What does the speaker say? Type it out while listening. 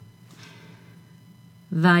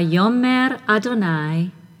ויאמר אדוני,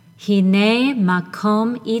 הנה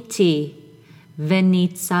מקום איתי,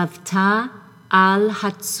 וניצבת על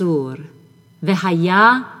הצור,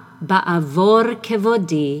 והיה בעבור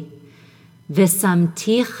כבודי,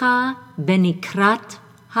 ושמתיך בנקרת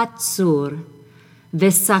הצור,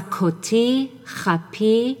 וסקותי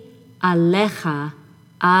כפי עליך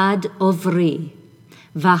עד עוברי,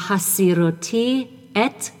 והסירותי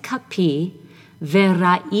את כפי,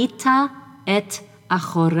 וראית את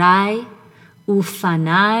אחורי,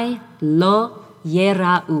 ופני לא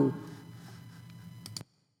יראו.